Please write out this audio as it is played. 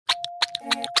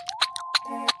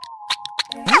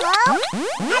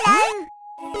Hello.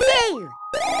 2.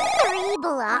 3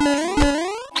 blocks.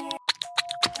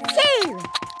 2.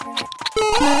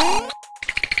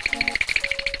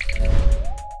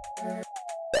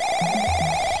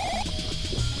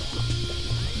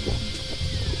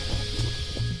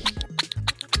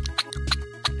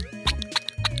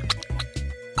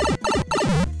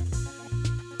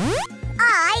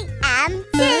 I am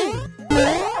 2.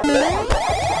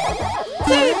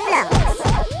 2 blocks.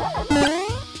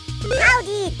 How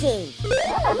do you do?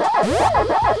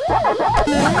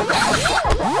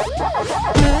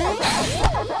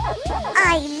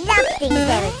 I love things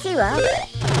there are 2 of.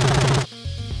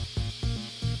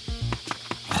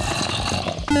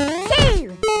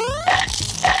 2.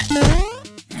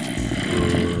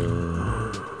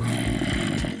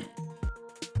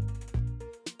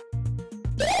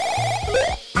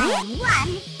 I am 1,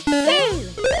 2.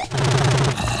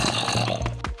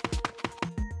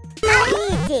 How do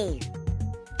you do?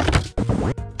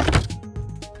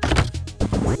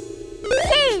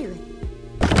 2.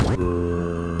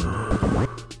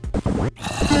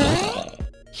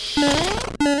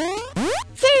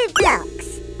 2 blocks.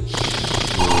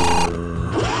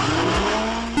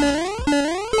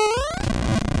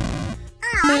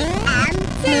 I am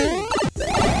 2.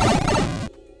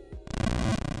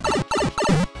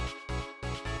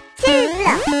 2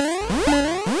 blocks.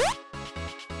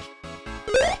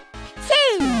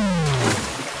 2.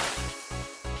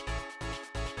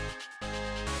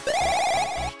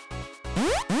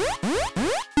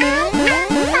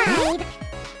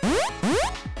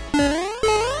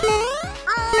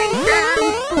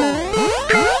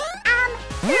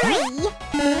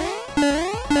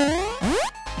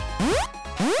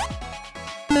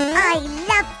 I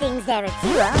love things there are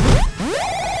 2 of.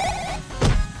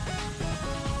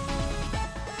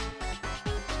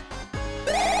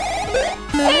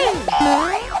 2.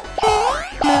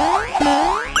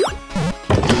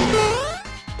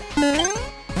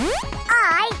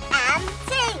 I am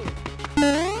 2.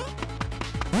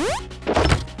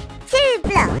 2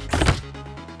 blocks.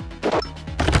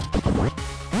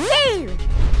 2.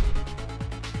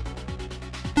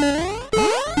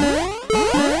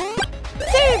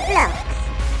 2 blocks.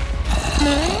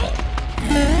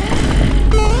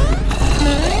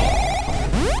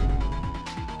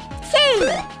 2.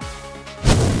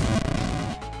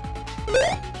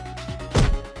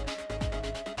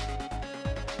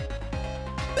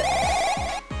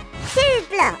 2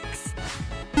 blocks.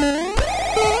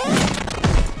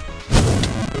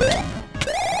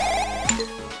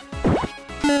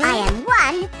 I am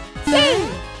 1, 2.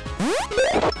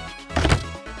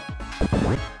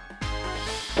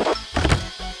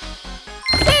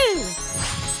 2.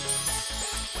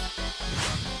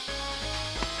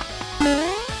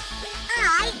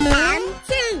 I am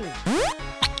 2.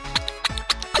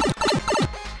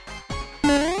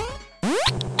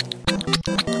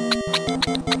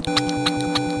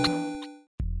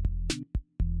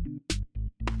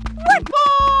 1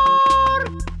 more.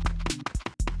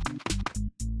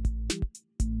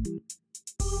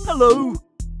 Hello.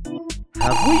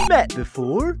 Have we met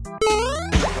before?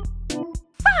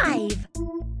 5.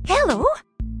 Hello.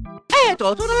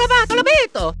 Eto, sono lavato,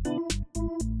 l'abito!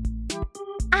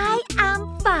 I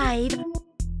am 5.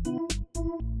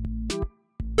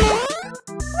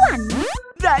 1.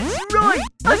 That's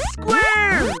right! A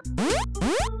square!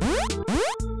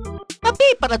 La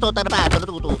pipa na to, lavato,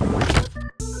 tutto.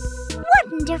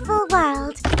 Wonderful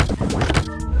world.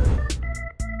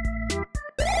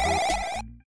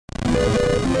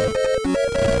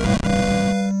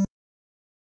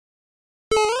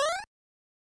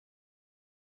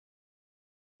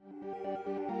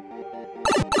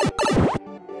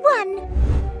 1.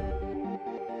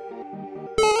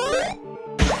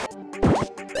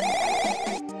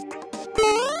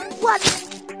 1.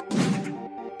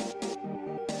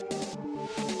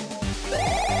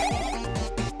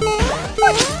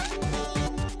 1.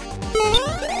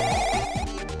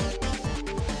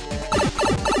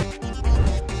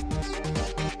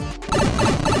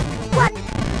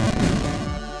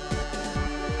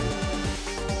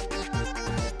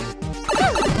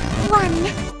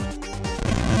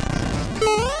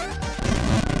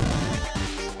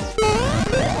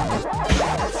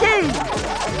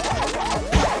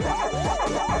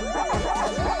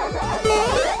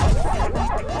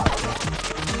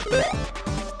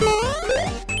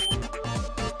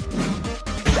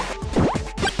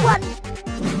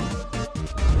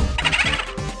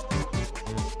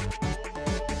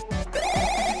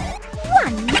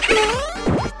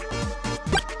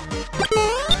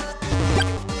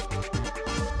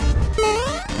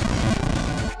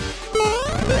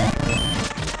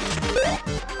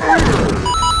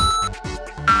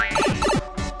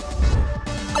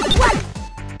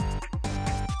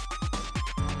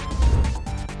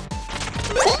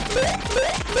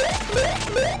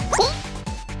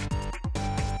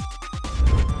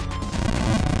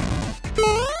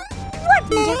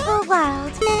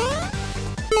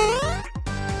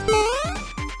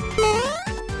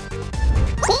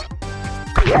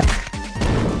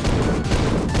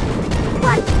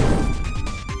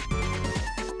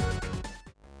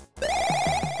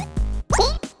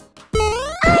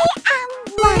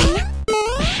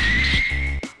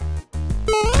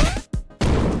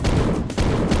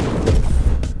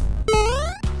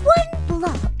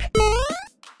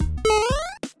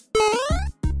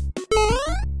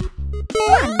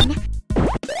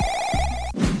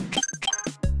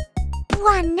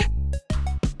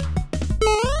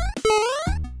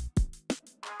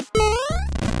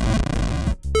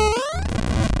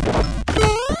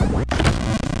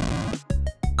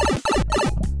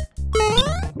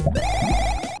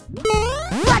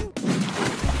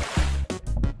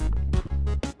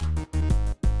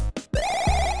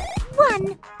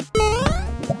 1.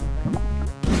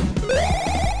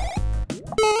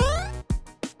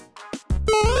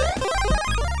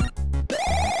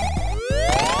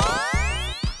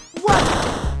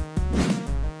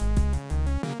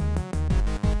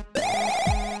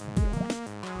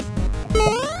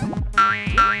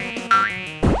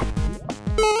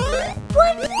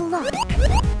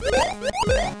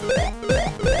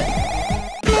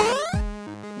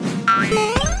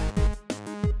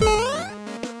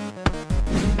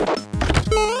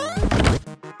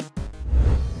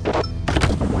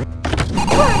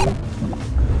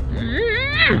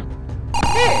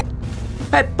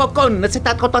 Pokon, se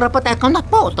tako to rapotek na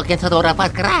poto, keď sa to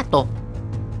rapat krato.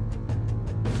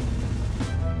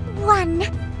 1.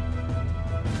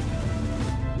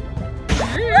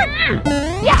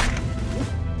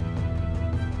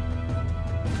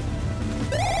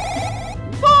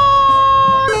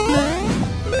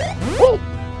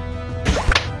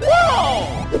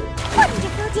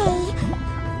 Wonderful day.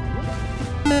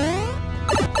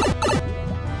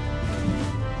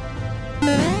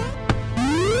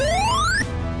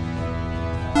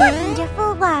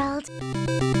 Wonderful world.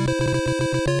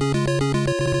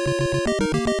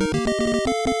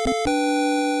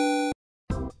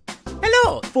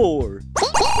 Hello! 4.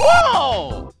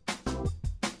 Whoa!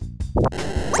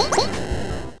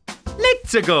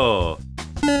 Let's go!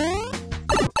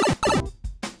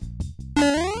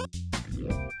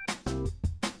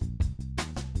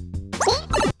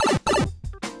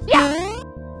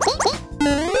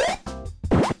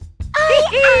 I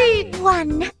am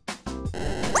 1.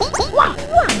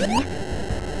 1.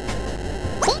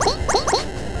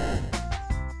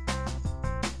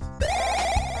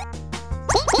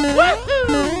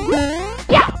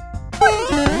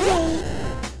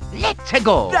 Let's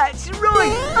go! That's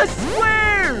right! A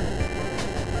square!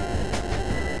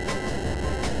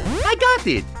 I got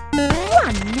it!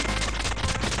 1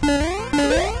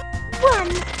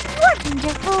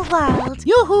 wonderful world.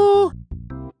 Yoo-hoo!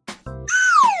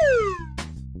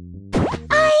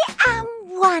 I am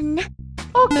 1.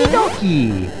 Okie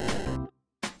dokie!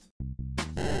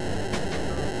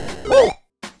 Oh!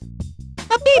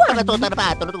 Tapi pala to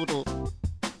tarapato na tuto.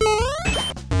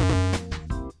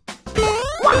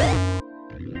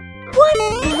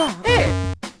 1 block. Eh!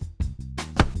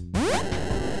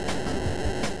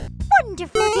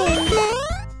 Wonderful day.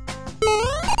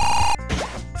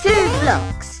 2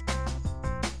 blocks.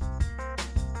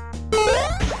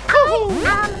 I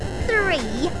am 3.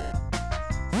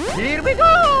 Here we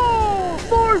go!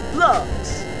 4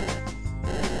 blocks!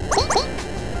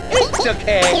 It's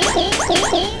okay!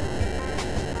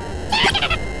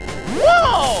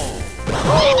 Whoa!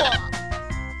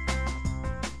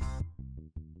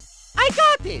 I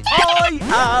got it! I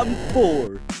am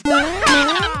 4.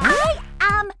 I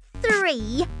am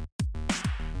 3.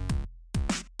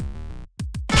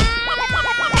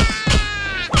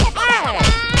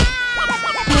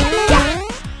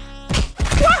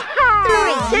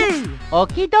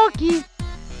 Okie dokie!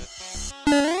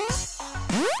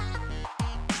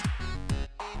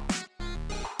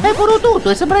 Hai pure tutto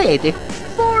e sembrate!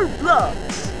 4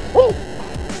 blocks! Oh!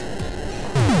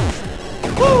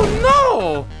 Oh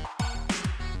no!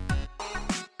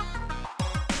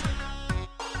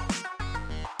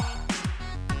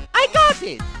 I got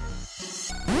it!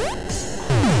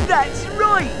 That's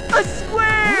right! A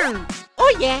square!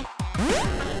 Oh yeah!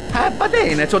 Va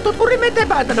bene, sotto corrimento e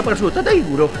basta da prosciutto, dai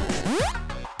giuro!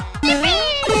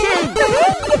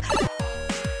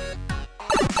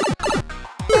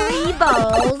 3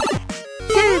 balls.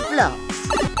 2 blocks.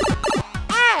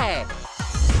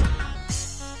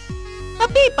 Ma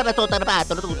pippa la tua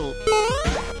tarpato, tutto!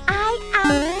 I am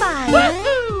 5.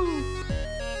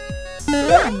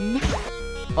 1.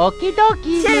 Okie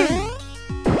dokie! 2.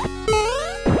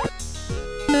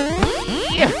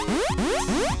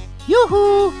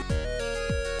 Yoo-hoo!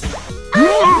 I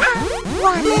am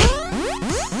 1.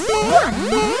 1.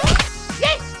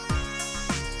 Yes!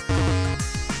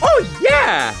 Oh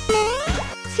yeah!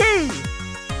 2.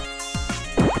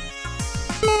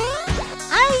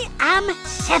 I am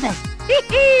 7.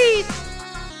 Hee-hee!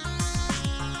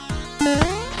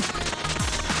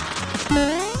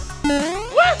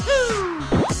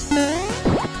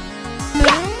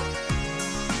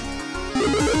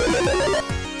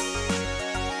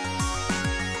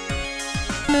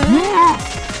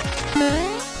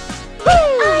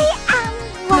 I am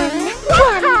 1.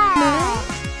 1.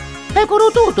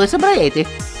 Eccolo tutto e sembrate!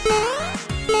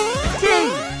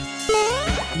 2.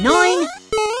 9.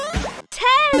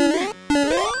 10.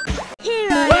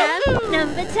 Here I am,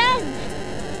 number 10.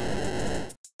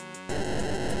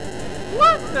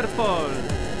 Wonderful!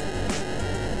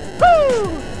 Woo!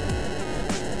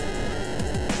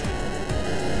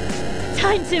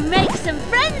 Time to make some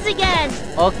friends again!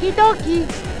 Okie dokie.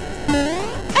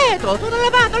 Eto, sono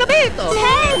lavato, l'abito.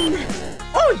 10!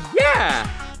 Oh yeah!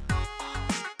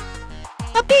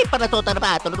 La pipa na to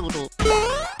tarbato luto.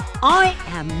 I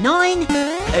am 9,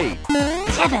 8,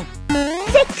 7,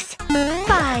 6,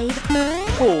 5,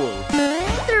 4,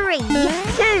 3,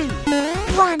 2,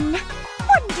 1.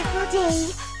 Wonderful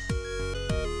day!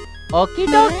 Okie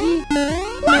dokie.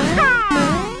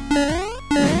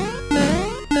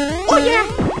 Oh yeah.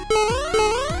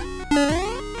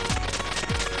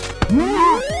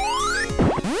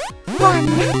 One.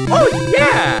 Oh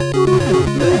yeah!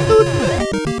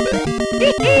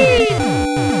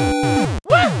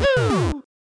 Woohoo!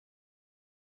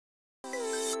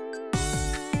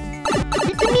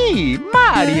 It's me,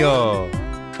 Mario.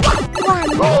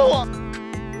 One. Oh.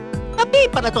 La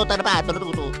pipa na to tarbato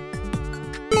luto.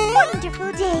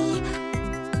 Wonderful day!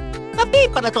 La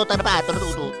pipa na to tarbato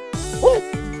luto.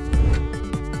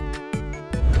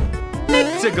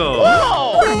 let's go!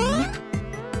 Oh.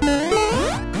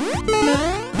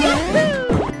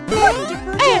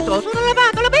 Wonderful day! Eto, sono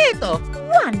lavato, l'abito.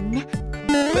 1.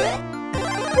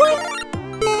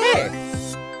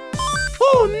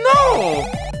 Oh no!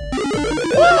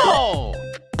 Whoa!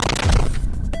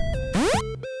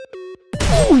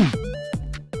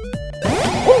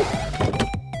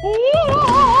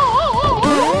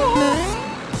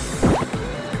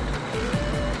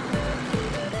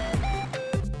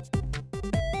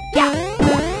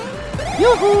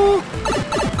 Yoo-hoo!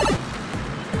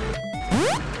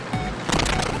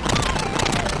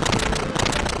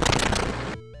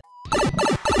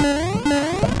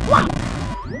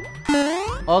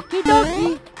 Okie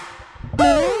dokie.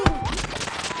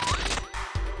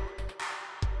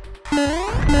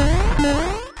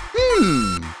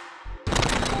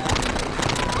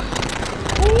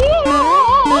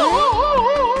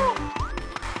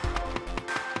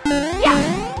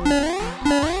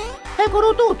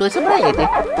 Eccolo tutto, e saprete.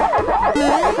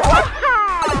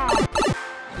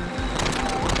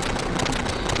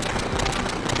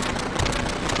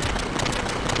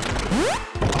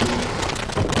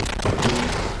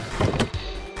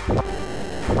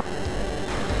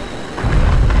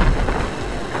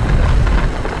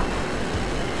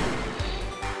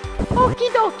 Okie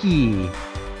dokie.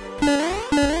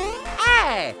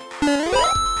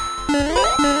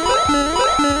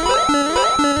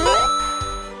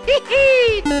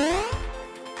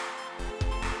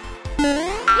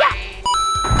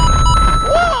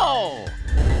 Whoa!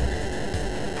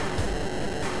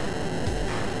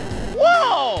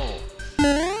 Whoa!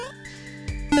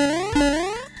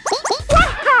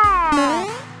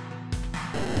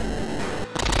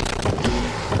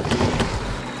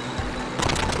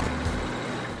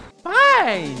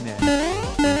 Fine.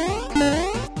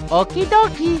 Okie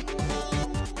dokie.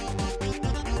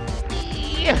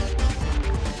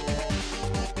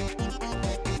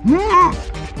 Whoa!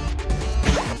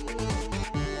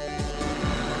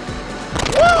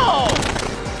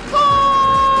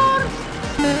 Score!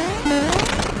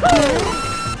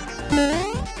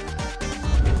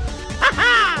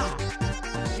 Ha-ha!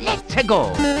 Let's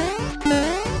go.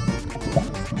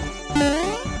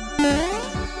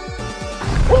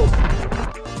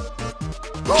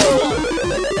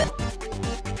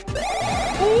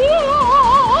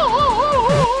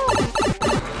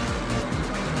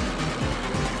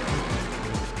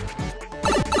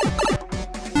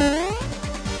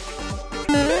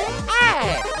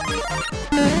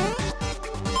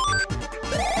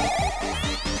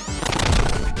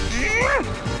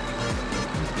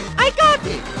 I got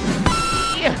it!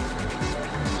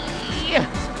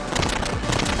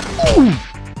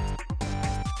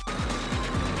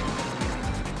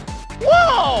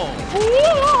 Whoa!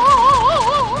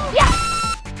 Yeah!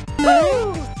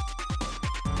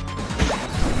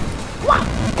 Wow!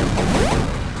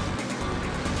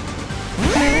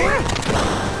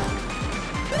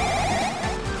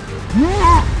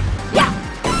 Yeah!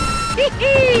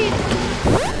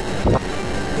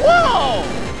 Whoa!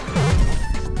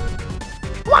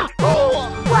 Wow!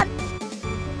 What?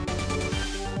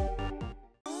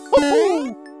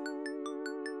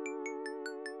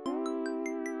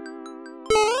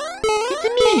 It's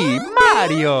me,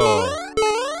 Mario.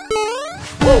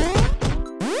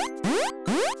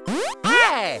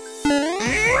 Hey!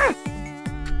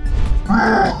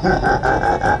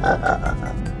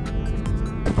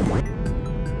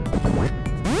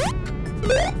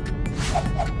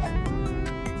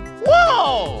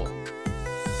 Whoa!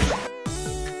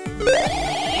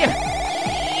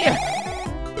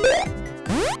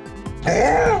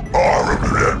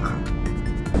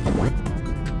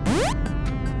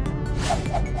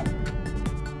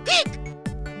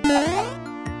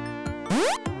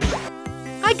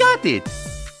 got it!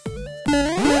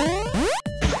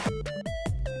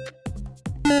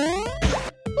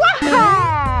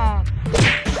 Waha!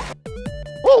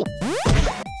 Oh!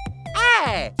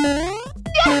 Hey!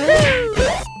 Yahoo!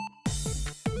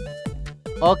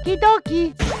 Okie dokie.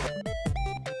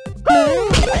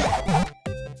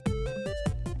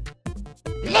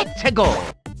 Let's go!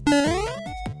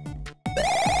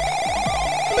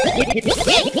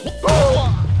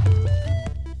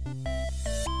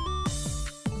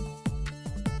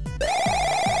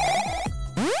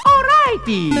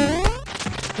 Alrighty!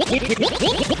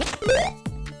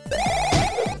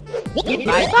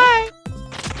 Bye-bye!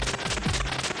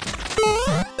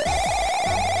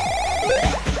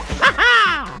 Ha-ha!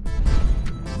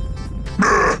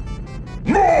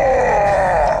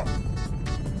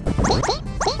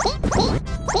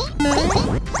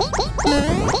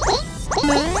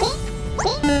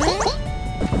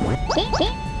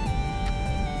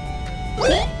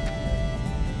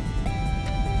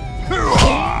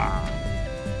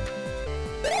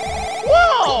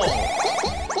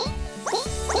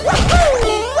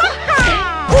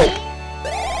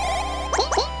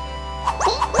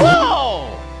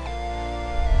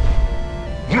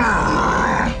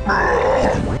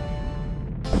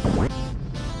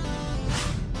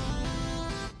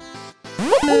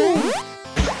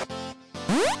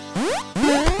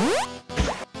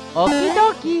 Okie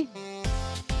dokie.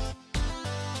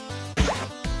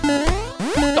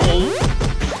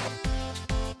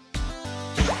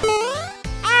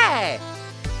 Hey!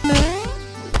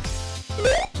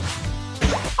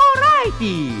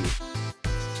 Alrighty!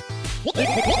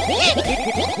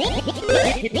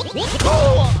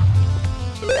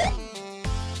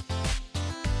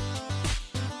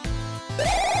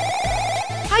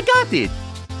 I got it!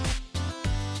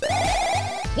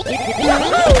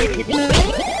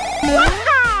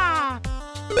 Waha!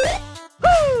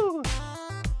 Woo!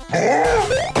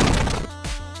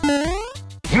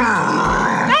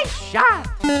 Nice shot!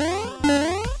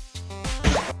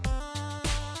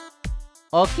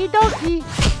 Okie dokie.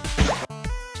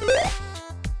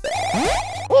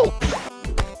 Oh!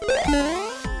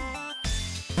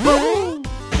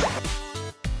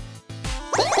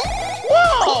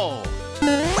 Whoa!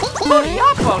 Hurry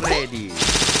up already!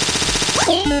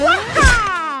 Waha!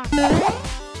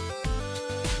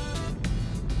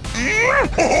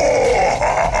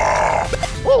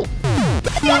 Oh!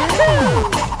 Yahoo!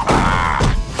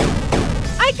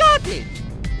 I got it!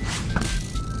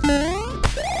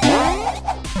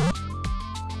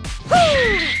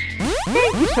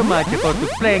 Thank you so much for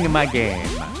playing my game.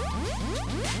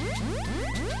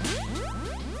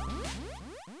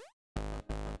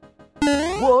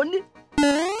 One,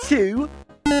 two,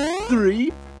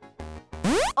 three.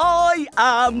 I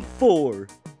am four.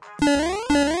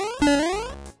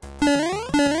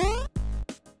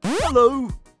 Hello.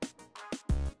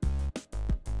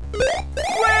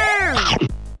 Where?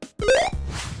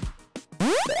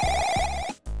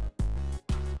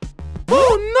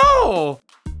 Oh no!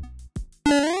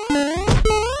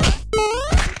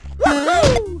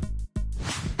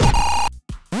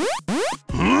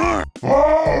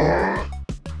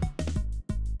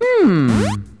 Woohoo!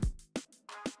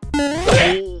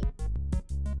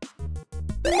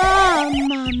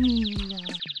 Mamma mia.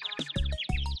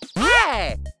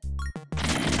 Hey!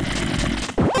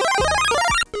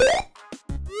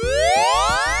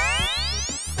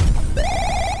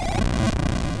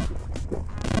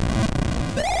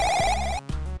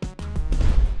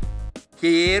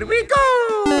 Here we go!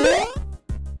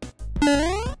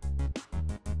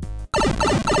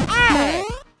 Hey!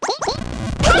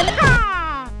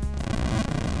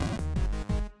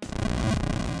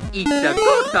 It's a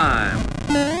go time!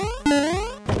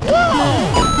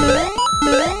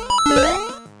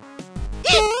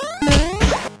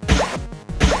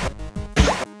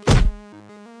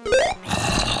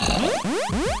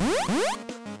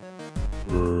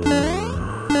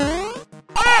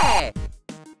 Hey!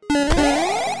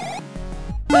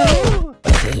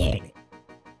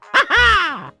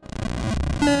 Ha-ha!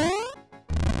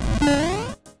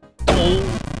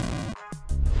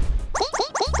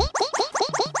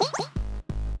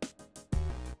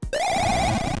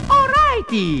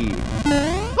 Alrighty!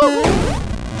 Whoa!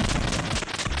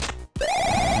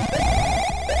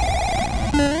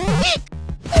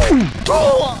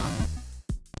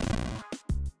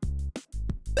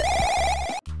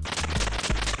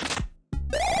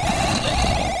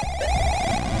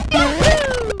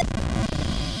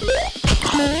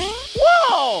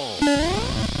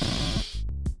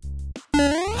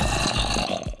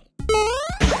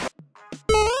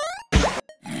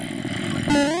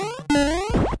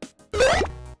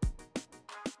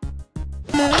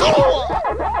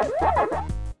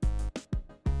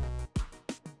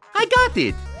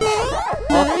 it.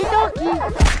 Okie dokie.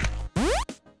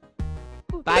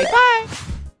 Bye bye.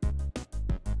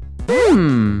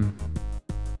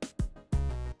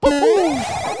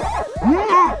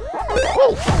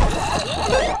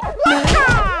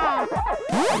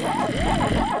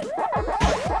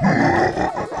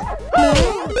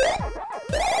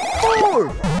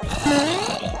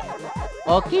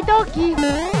 Okie dokie.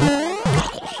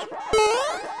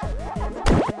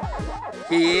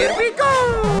 Here we go.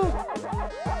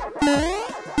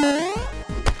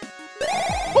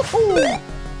 Four.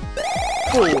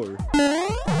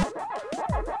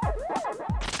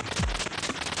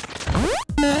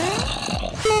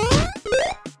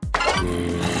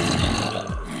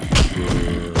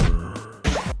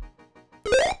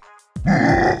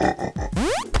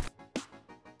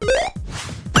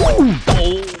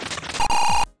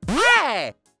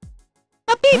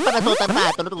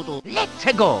 Let's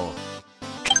go.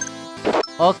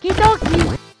 Okie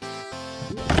dokie.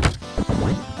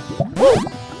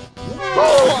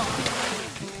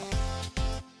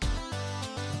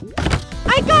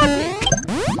 I got it.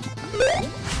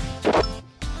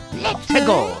 Let's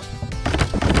go.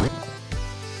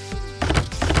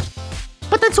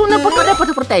 Patatsuna po ka na po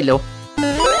fratello.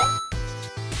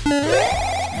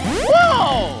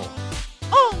 Whoa!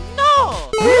 Oh no!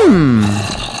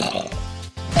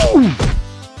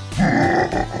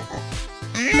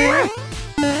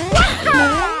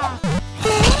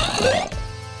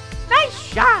 Nice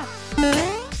shot!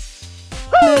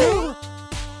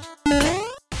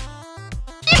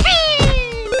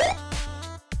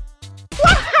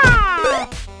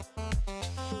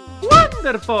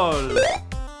 Wonderful.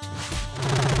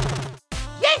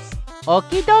 Yes!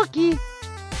 Okie dokie.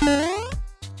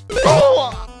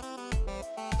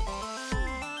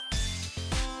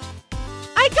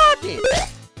 I got it!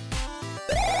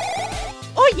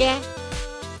 Oh yeah!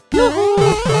 Yoo-hoo!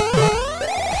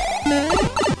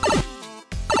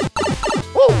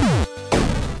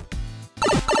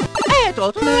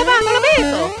 Eto, sono levato la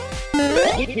vedo!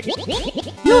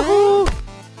 Yoo-hoo!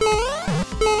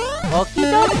 Okie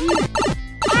dokie!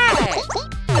 Yes!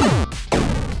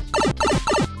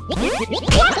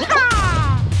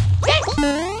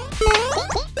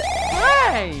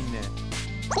 Fine.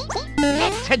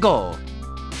 Let's go!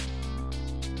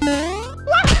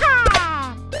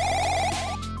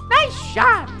 Nice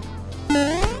shot!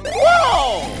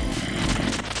 Whoa!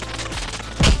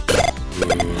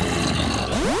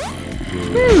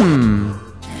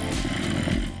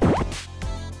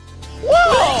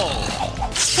 Whoa!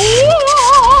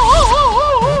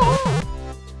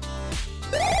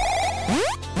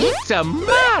 It's a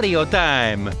Mario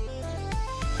time.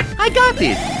 I got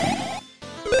it.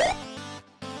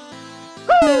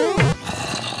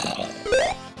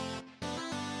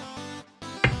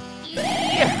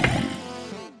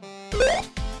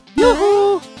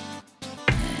 Yoo-hoo!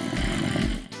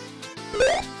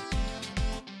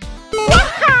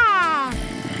 Waha!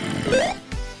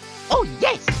 Oh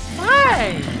yes!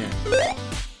 Fine.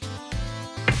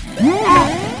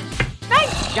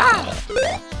 Nice shot!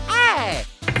 Hey!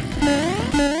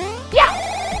 Yeah!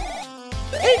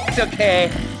 It's okay.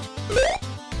 Whee!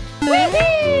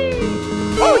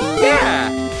 Oh yeah.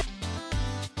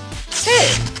 Hey.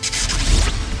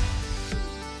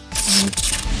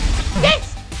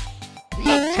 Yes!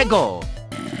 Let's go!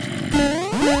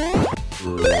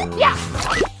 Yeah!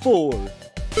 Four.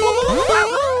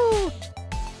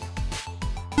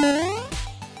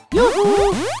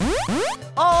 Yoo-hoo!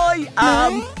 I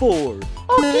am four.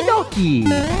 Okie dokie!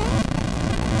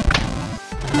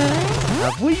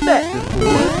 Have we met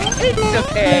before? It's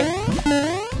okay.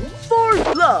 Fourth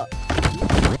luck.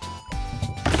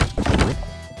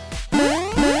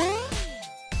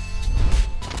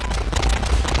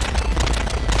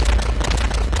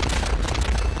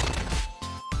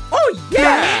 Oh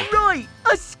yeah. Right,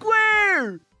 a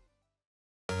square.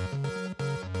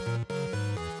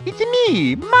 It's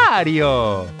me,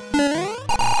 Mario.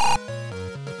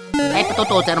 Ito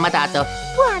tutto, sir matato.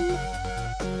 One.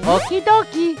 Okie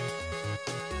dokie.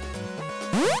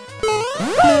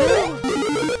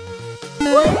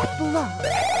 One block.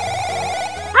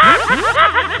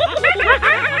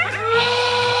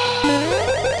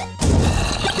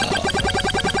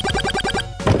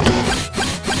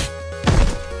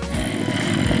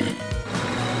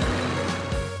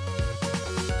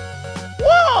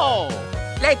 Whoa!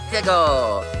 Let's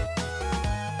go.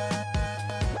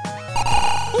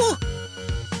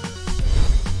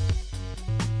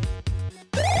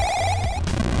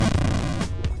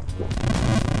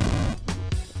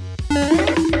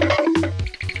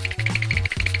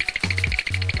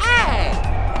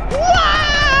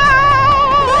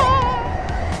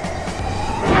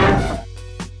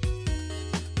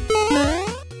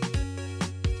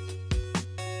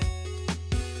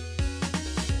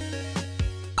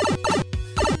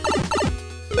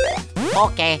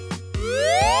 Okay.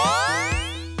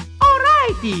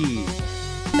 Alrighty.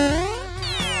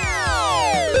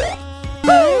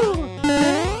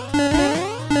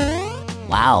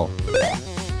 Wow.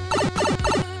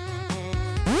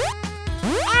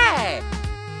 Hey.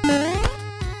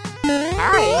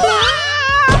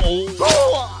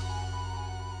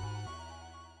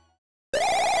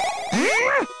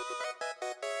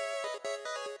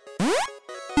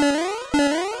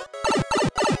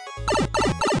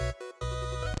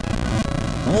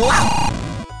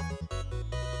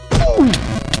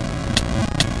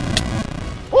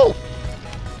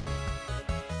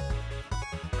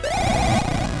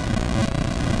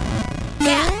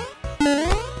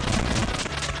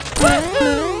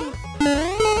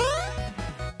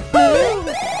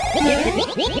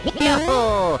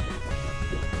 Yo.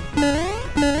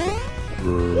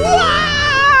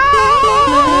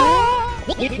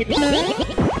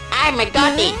 I'm a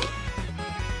got it.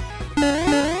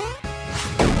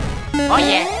 Oh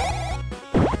yeah.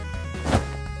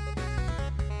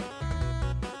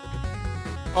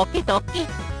 Okie dokie.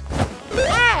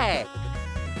 Hey.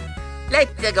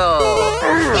 Let's go.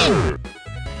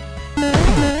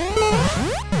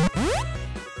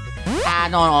 Ah,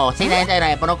 no.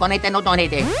 Silenzio, pero con este no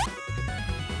donate.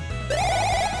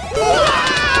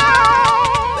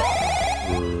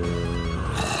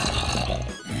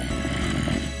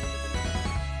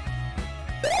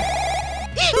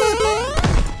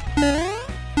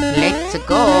 Let's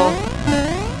go.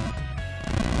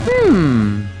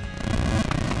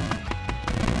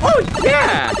 Oh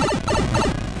yeah.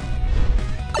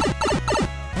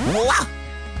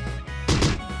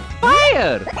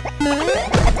 Fire.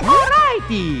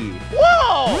 Alrighty.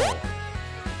 Whoa.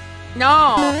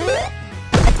 No.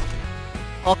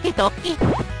 Okie dokie.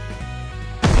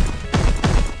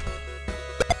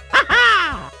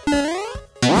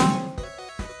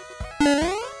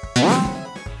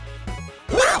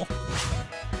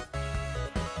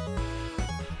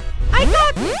 I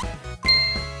got it.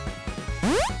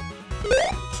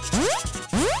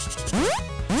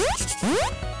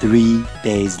 3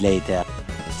 days later.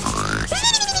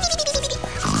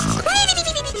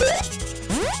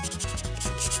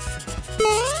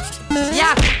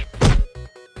 Yeah.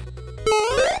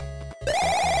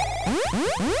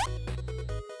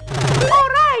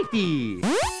 Alrighty.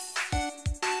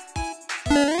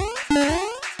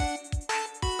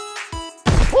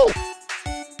 Oh.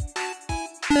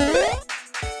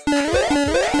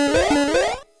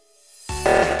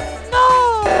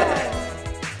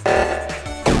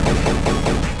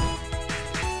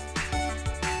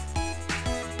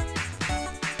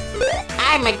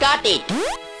 I got it.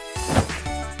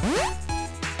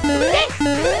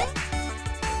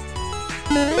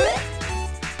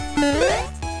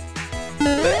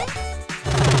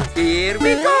 Here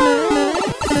we go.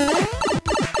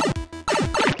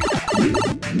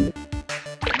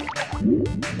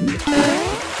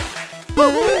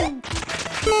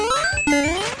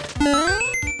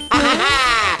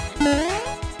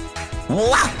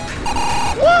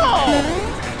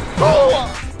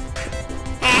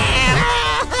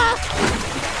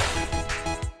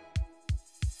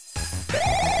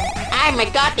 I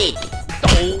got it.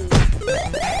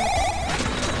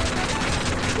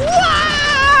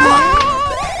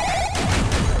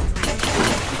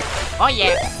 Oh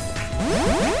yeah.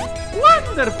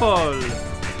 Wonderful.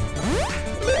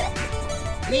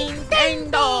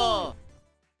 Nintendo.